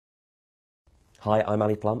Hi, I'm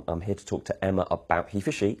Ali Plum. I'm here to talk to Emma about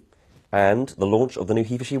HeForShe and the launch of the new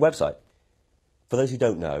HeForShe website. For those who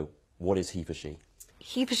don't know, what is HeForShe?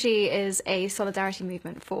 HeForShe is a solidarity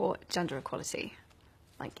movement for gender equality,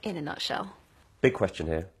 like in a nutshell. Big question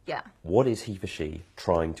here. Yeah. What is HeForShe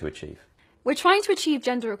trying to achieve? We're trying to achieve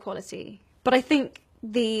gender equality, but I think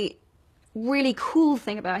the really cool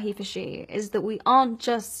thing about HeForShe is that we aren't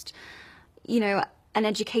just, an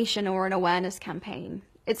education or an awareness campaign.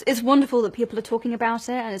 It's wonderful that people are talking about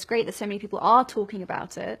it, and it's great that so many people are talking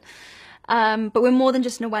about it. But we're more than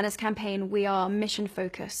just an awareness campaign. We are mission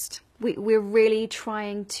focused. We're really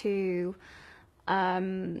trying to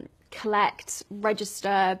collect,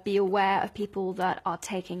 register, be aware of people that are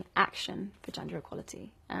taking action for gender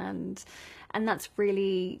equality, and that's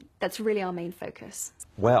really our main focus.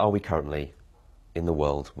 Where are we currently in the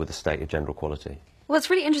world with the state of gender equality? Well, it's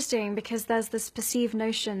really interesting because there's this perceived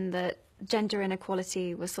notion that gender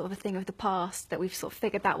inequality was sort of a thing of the past, that we've sort of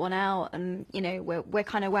figured that one out, and we're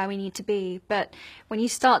kind of where we need to be. But when you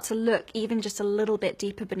start to look even just a little bit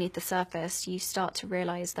deeper beneath the surface, you start to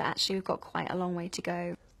realize that actually we've got quite a long way to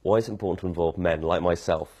go. Why is it important to involve men like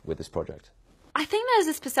myself with this project? I think there's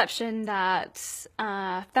this perception that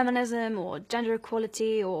feminism or gender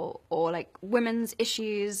equality or like women's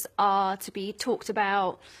issues are to be talked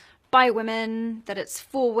about by women, that it's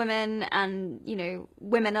for women, and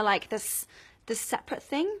women are like this separate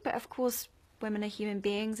thing. But of course women are human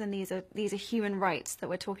beings, and these are human rights that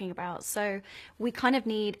we're talking about. So we kind of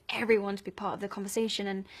need everyone to be part of the conversation,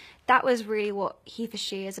 and that was really what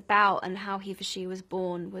HeForShe is about, and how HeForShe was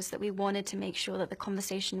born, was that we wanted to make sure that the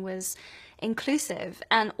conversation was inclusive,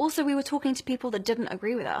 and also we were talking to people that didn't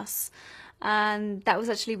agree with us, and that was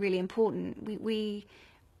actually really important.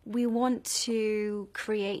 We want to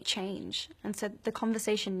create change, and so the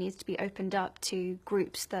conversation needs to be opened up to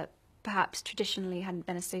groups that perhaps traditionally hadn't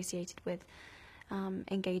been associated with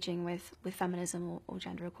engaging with feminism or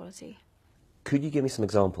gender equality. Could you give me some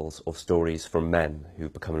examples of stories from men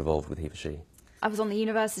who've become involved with HeForShe? I was on the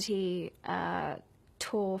university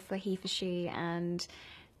tour for HeForShe, and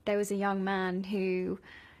there was a young man who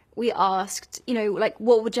we asked,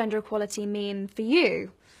 what would gender equality mean for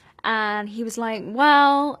you? And he was like,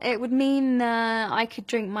 well, it would mean I could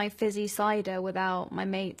drink my fizzy cider without my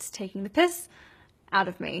mates taking the piss out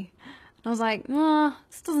of me. And I was like,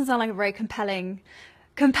 this doesn't sound like a very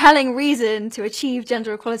compelling reason to achieve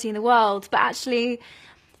gender equality in the world. But actually,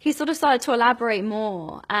 he sort of started to elaborate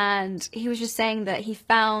more, and he was just saying that he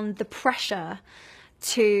found the pressure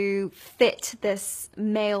to fit this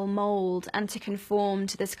male mold and to conform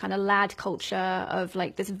to this kind of lad culture of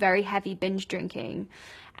like this very heavy binge drinking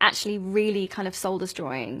actually really kind of soul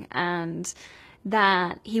destroying, and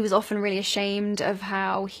that he was often really ashamed of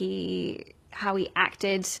how he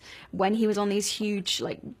acted when he was on these huge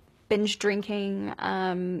like binge drinking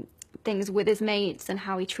things with his mates, and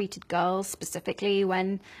how he treated girls specifically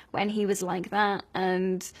when he was like that.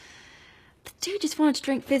 And the dude just wanted to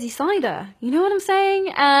drink fizzy cider, you know what I'm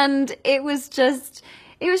saying? And it was just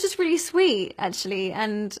really sweet, actually,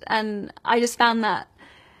 and I just found that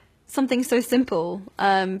something so simple,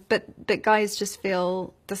 but guys just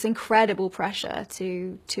feel this incredible pressure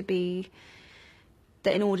to be,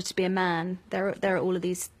 that in order to be a man, there are all of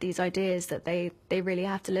these ideas that they really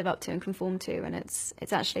have to live up to and conform to, and it's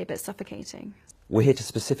actually a bit suffocating. We're here to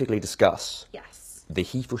specifically discuss the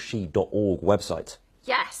HeForShe.org website.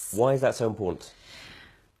 Yes. Why is that so important?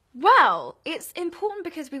 Well, it's important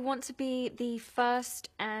because we want to be the first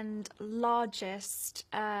and largest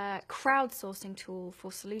crowdsourcing tool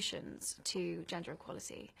for solutions to gender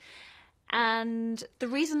equality. And the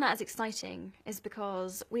reason that is exciting is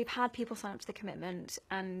because we've had people sign up to the commitment,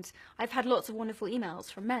 and I've had lots of wonderful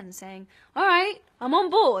emails from men saying, all right, I'm on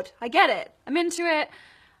board, I get it, I'm into it,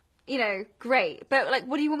 great, but like,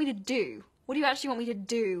 what do you want me to do? What do you actually want me to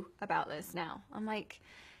do about this now? I'm like,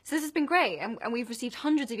 so this has been great, and we've received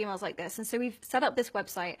hundreds of emails like this, and so we've set up this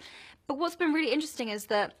website. But what's been really interesting is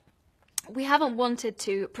that we haven't wanted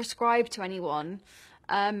to prescribe to anyone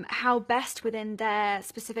how best within their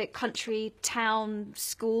specific country, town,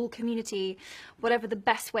 school, community, whatever the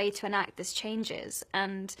best way to enact this change is.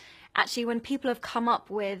 And actually, when people have come up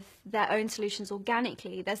with their own solutions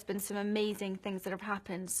organically, there's been some amazing things that have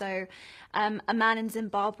happened. So a man in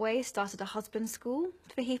Zimbabwe started a husband's school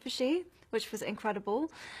for HeForShe, which was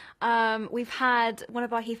incredible. We've had one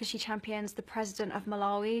of our HeForShe champions, the president of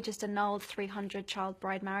Malawi, just annulled 300 child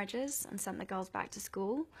bride marriages and sent the girls back to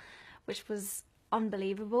school, which was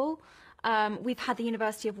unbelievable. We've had the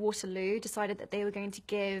University of Waterloo decided that they were going to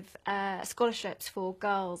give scholarships for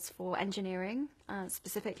girls for engineering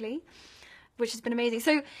specifically, which has been amazing.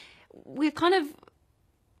 So we've kind of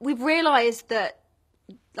we've realized that,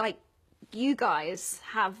 like, you guys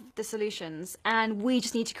have the solutions, and we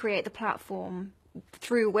just need to create the platform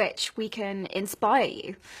through which we can inspire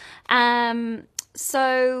you.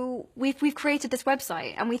 So we've created this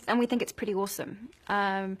website, and we think it's pretty awesome.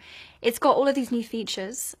 It's got all of these new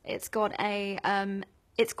features. It's got a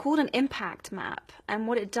it's called an impact map, and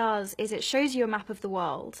what it does is it shows you a map of the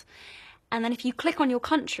world, and then if you click on your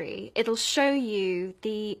country, it'll show you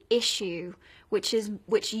the issue which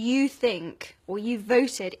you think, or you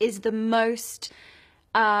voted, is the most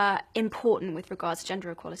important with regards to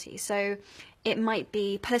gender equality. So it might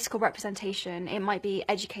be political representation, it might be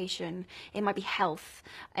education, it might be health,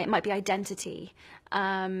 it might be identity.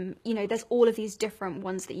 You know, there's all of these different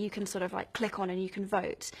ones that you can sort of like click on and you can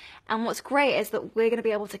vote. And what's great is that we're going to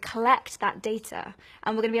be able to collect that data,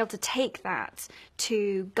 and we're going to be able to take that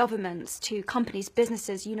to governments, to companies,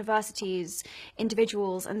 businesses, universities,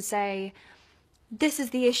 individuals, and say, this is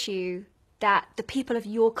the issue that the people of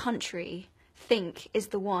your country think is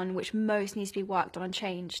the one which most needs to be worked on and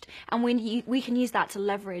changed, and we can use that to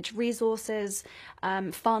leverage resources,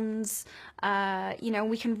 funds, you know,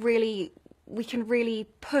 we can really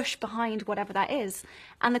push behind whatever that is.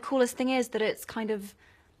 And the coolest thing is that it's kind of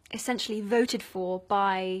essentially voted for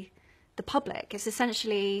by the public. It's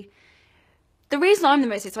essentially, the reason I'm the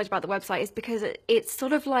most excited about the website is because it's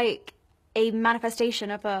sort of like a manifestation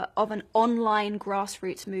of an online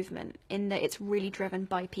grassroots movement, in that it's really driven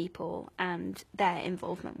by people and their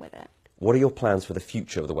involvement with it. What are your plans for the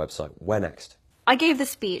future of the website? Where next? I gave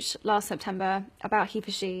this speech last September about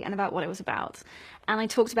HeForShe and about what it was about. And I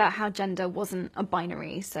talked about how gender wasn't a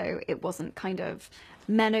binary, so it wasn't kind of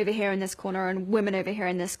men over here in this corner and women over here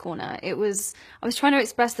in this corner. I was trying to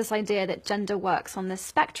express this idea that gender works on this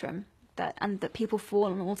spectrum, and that people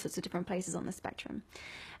fall in all sorts of different places on the spectrum.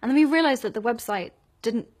 And then we realized that the website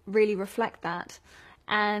didn't really reflect that.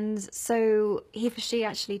 And so HeForShe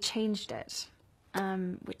actually changed it,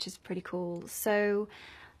 which is pretty cool. So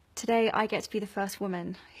today I get to be the first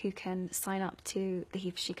woman who can sign up to the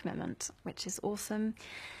HeForShe commitment, which is awesome.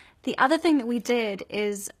 The other thing that we did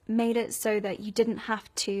is made it so that you didn't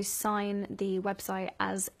have to sign the website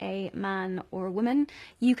as a man or a woman.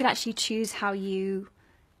 You could actually choose how you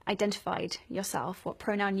identified yourself, what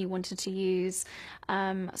pronoun you wanted to use.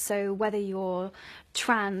 So whether you're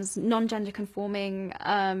trans, non-gender conforming,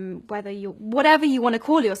 whatever you want to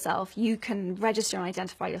call yourself, you can register and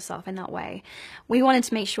identify yourself in that way. We wanted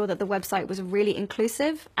to make sure that the website was really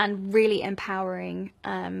inclusive and really empowering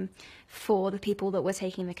for the people that were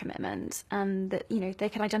taking the commitment, and that, you know, they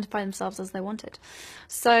can identify themselves as they wanted.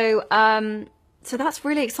 So so that's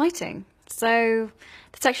really exciting. So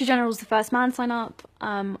the Secretary General is the first man to sign up.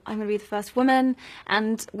 I'm going to be the first woman,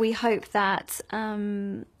 and we hope that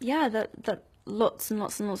that lots and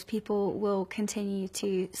lots and lots of people will continue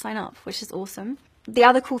to sign up, which is awesome. The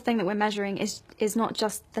other cool thing that we're measuring is not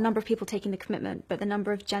just the number of people taking the commitment, but the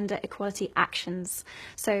number of gender equality actions.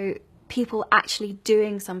 So people actually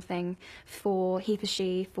doing something for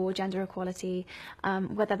HeForShe, for gender equality,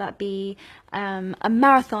 whether that be a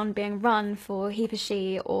marathon being run for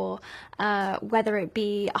HeForShe, or whether it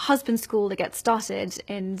be a husband school that gets started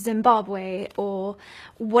in Zimbabwe, or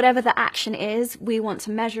whatever the action is. We want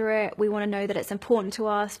to measure it. We want to know that it's important to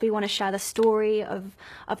us. We want to share the story of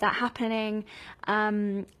that happening,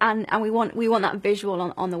 and we want that visual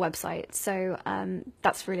on the website. So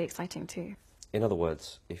that's really exciting too. In other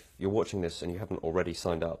words, if you're watching this and you haven't already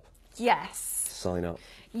signed up, yes, sign up.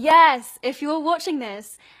 Yes, if you're watching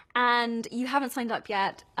this and you haven't signed up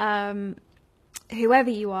yet, whoever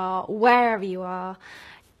you are, wherever you are,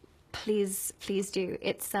 please do.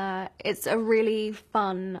 It's a really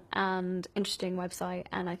fun and interesting website,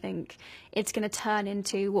 and I think it's going to turn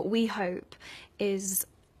into what we hope is,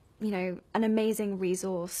 you know, an amazing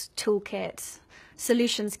resource, toolkit,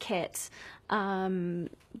 solutions kit,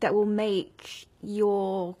 that will make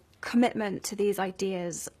your commitment to these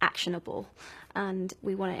ideas actionable. And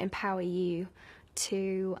we want to empower you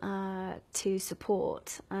to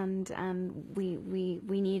support, and we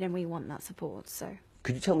need and we want that support. So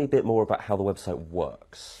could you tell me a bit more about how the website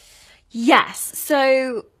works? Yes,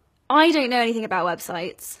 so I don't know anything about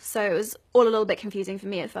websites, so it was all a little bit confusing for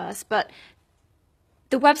me at first, but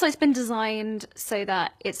the website's been designed so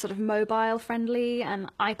that it's sort of mobile friendly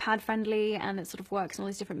and iPad friendly, and it sort of works in all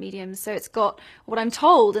these different mediums. So it's got what I'm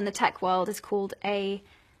told in the tech world is called a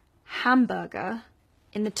hamburger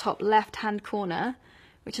in the top left hand corner,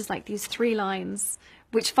 which is like these 3 lines,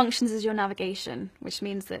 which functions as your navigation, which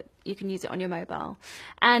means that you can use it on your mobile.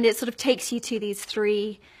 And it sort of takes you to these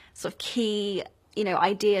 3 sort of key, you know,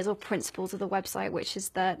 ideas or principles of the website, which is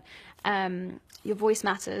that your voice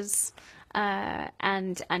matters,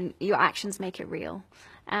 and your actions make it real.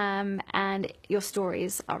 And your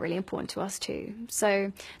stories are really important to us too.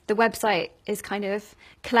 So the website is kind of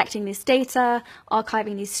collecting this data,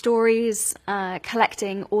 archiving these stories,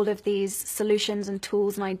 collecting all of these solutions and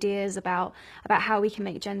tools and ideas about how we can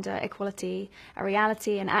make gender equality a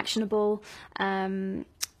reality and actionable. Yeah,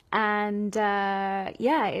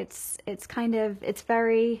 it's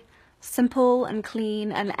very simple and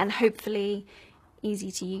clean and hopefully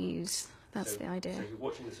easy to use. That's the idea. So if you're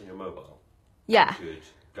watching this on your mobile, yeah, you could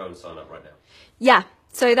go and sign up right now. Yeah,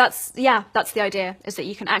 so that's the idea, is that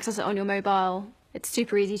you can access it on your mobile. It's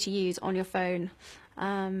super easy to use on your phone.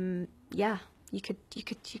 Yeah, you could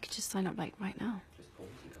just sign up like right now.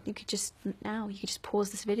 You could just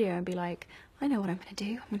pause this video and be like, I know what I'm going to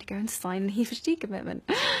do. I'm going to go and sign the HeForShe commitment.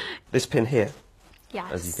 This pin here,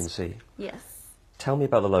 Yes. as you can see. Yes. Tell me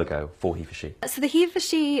about the logo for HeForShe. So the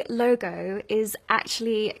HeForShe logo is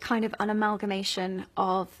actually kind of an amalgamation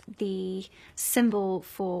of the symbol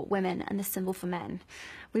for women and the symbol for men.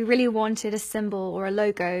 We really wanted a symbol or a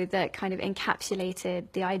logo that kind of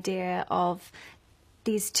encapsulated the idea of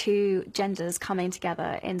these two genders coming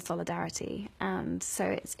together in solidarity, and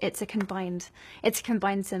so it's a combined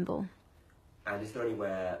symbol. And is there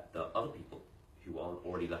anywhere that other people who aren't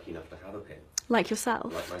already lucky enough to have a pin, Like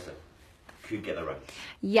yourself. like myself, could get their own?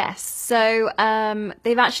 Yes, so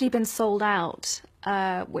they've actually been sold out,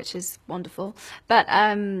 which is wonderful, but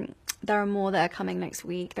there are more that are coming next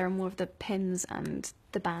week. There are more of the pins and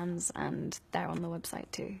the bands, and they're on the website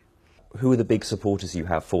too. Who are the big supporters you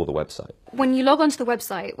have for the website? When you log onto the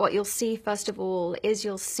website, what you'll see first of all is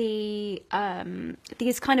you'll see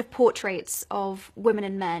these kind of portraits of women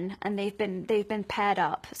and men, and they've been paired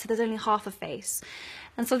up, so there's only half a face.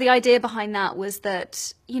 And so the idea behind that was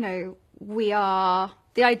that, you know, we are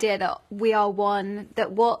one,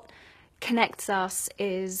 that what connects us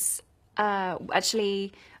is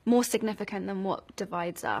actually more significant than what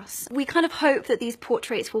divides us. We kind of hope that these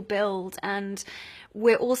portraits will build, and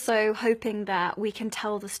we're also hoping that we can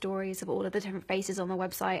tell the stories of all of the different faces on the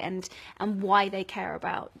website and why they care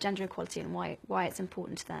about gender equality and why it's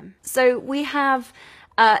important to them. So we have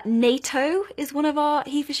NATO is one of our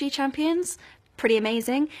HeForShe champions. Pretty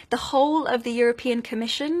amazing. The whole of the European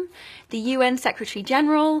Commission, the UN Secretary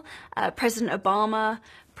General, President Obama,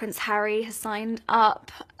 Prince Harry has signed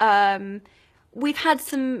up. We've had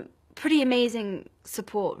some pretty amazing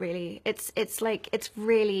support, really. It's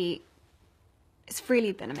really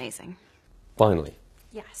been amazing. Finally,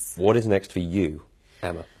 Yes. what is next for you,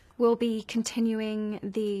 Emma? We'll be continuing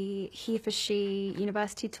the HeForShe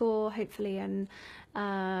University tour, hopefully, and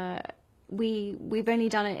we've only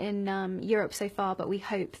done it in Europe so far, but we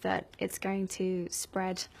hope that it's going to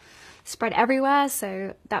spread everywhere,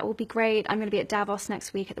 so that will be great. I'm going to be at Davos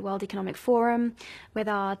next week at the World Economic Forum with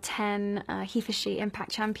our 10 HeForShe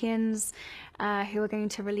Impact Champions, who are going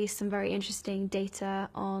to release some very interesting data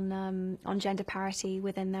on gender parity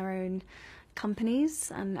within their own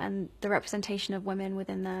companies and the representation of women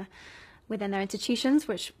within their institutions,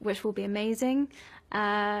 which will be amazing.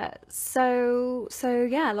 So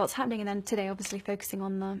yeah, lots happening, and then today obviously focusing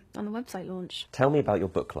on the website launch. Tell me about your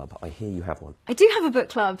book club. I hear you have one. I do have a book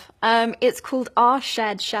club. It's called Our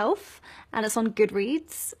Shared Shelf, and it's on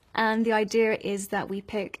Goodreads, and the idea is that we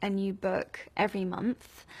pick a new book every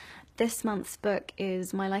month. This month's book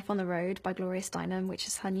is My Life on the Road by Gloria Steinem, which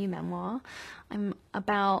is her new memoir. I'm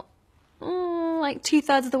about like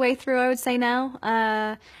 2/3 of the way through, I would say now,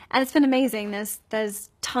 and it's been amazing. There's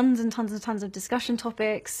tons and tons and tons of discussion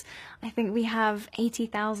topics. I think we have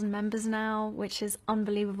 80,000 members now, which is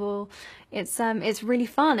unbelievable. It's really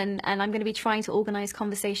fun, and I'm going to be trying to organize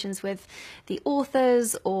conversations with the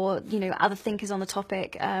authors or, you know, other thinkers on the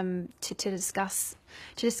topic to discuss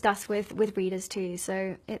with readers too.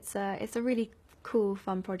 So it's a really cool,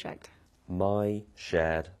 fun project. My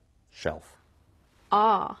Shared Shelf.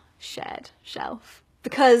 Our shared shelf,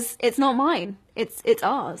 because it's not mine, it's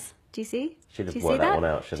ours. Do you see? Should have Do you worked see that one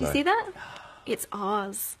out, shouldn't I? Do you see that? It's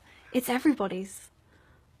ours. It's everybody's.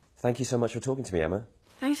 Thank you so much for talking to me, Emma.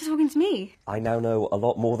 Thanks for talking to me. I now know a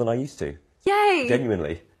lot more than I used to. Yay!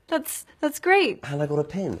 Genuinely. That's great. And I got a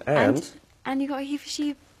pin. And you got a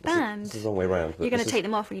HeForShe band. This is the wrong way around. You're going to take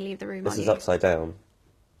them off when you leave the room, This aren't is you? upside down.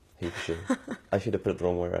 HeForShe. I should have put it the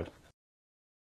wrong way around.